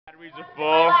Squeeze a My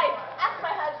full. life. Ask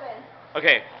my husband.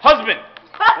 Okay, husband.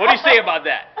 What do you say about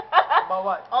that? About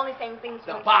what? Only saying things.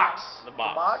 The from box. The The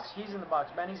box. box? He's in the box.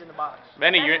 Benny's in the box.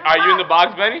 Benny, are you in the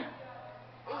box, Benny?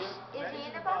 Is he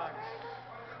in the box?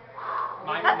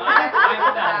 My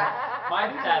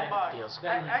dad feels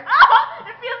good.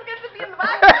 It feels good to be in the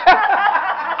box.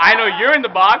 I know you're in the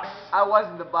box. I was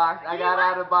in the box. I got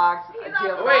out of the box.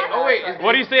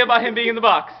 What do you say about him being in the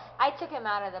box? I took him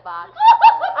out of the box.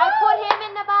 I put him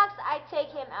in the box, I take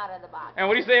him out of the box. And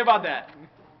what do you say about that?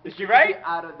 Is she right?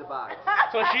 Out of the box.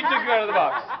 So she took you out of the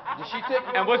box. Did she take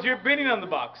you? And what's your opinion on the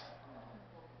box?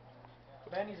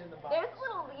 Benny's in the box. There's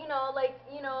little,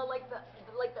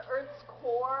 like the Earth's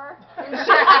core. Alright.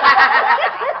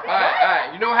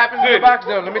 You know what happens in the box,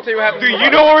 though? Let me tell you what happens. Do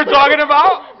you know what we're talking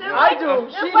about? I do.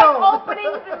 She There's like knows.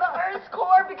 openings in the Earth's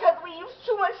core because we use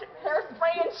too much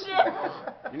hairspray and shit.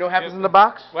 You know what happens in the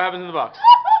box? What happens in the box?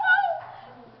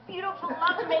 Beautiful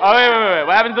love making. Oh, wait.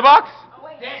 What happens in the box?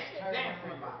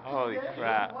 Holy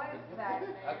crap. I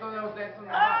thought that was dancing in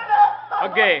the I box. don't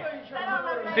know. Okay, I don't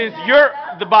know. since you're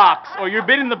the box, or you've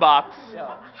been in the box,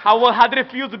 how did it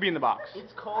feel to be in the box?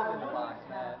 It's cold in the box,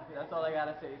 man. That's all I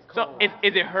gotta say. It's So, cold.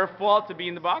 is it her fault to be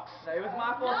in the box? No, it was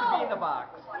my fault to be in the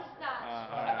box.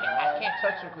 I can't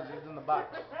touch him because he's in the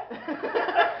box.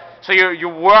 So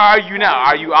where are you now?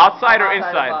 Are you outside or Outside the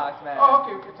inside? box, man. Oh,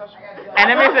 okay, we can touch him. And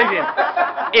let me say this.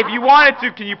 If you wanted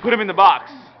to, can you put him in the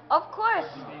box? Of course.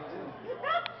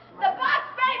 The box,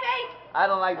 baby. I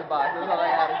don't like the box. That's all I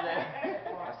gotta say.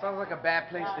 That sounds like a bad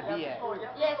place to be at.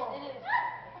 Yes, it is.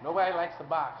 Nobody likes the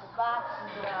box. Box.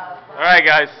 Alright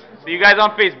guys, see you guys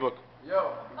on Facebook.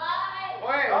 Yo. Bye.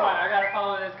 Wait. Come on, I gotta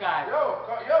follow this guy. Yo.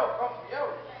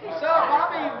 What's up,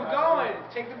 Bobby? We're going.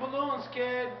 Take the balloons,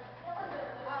 kid.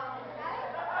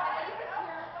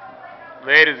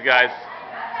 Ladies, guys.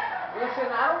 Listen,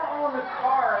 I don't own a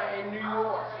car in New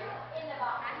York.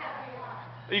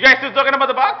 You guys still talking about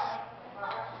the box?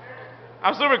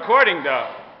 I'm still recording though.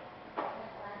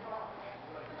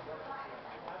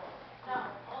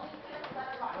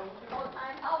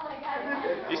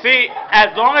 You see,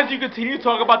 as long as you continue to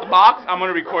talk about the box, I'm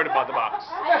gonna record about the box.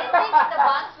 I didn't think the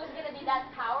box was gonna be that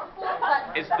powerful,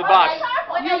 but It's the box.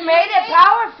 You made it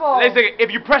powerful. Listen, if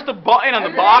you press the button on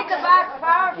the box, The box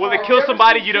powerful. will it kill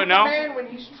somebody you don't know? Superman when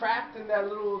he's trapped in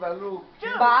that little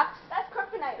Dude, Box? that's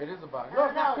kryptonite. It is a box. No,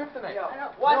 it's not kryptonite.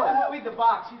 Watch the movie The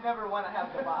Box. You never want to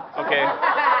have the box. Okay.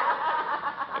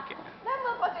 That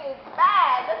motherfucker is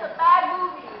bad. That's a bad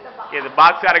movie. The box. Yeah, the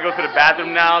box gotta go to the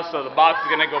bathroom now, so the box is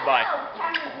gonna go by.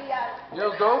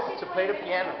 Yo, go to play the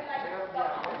piano.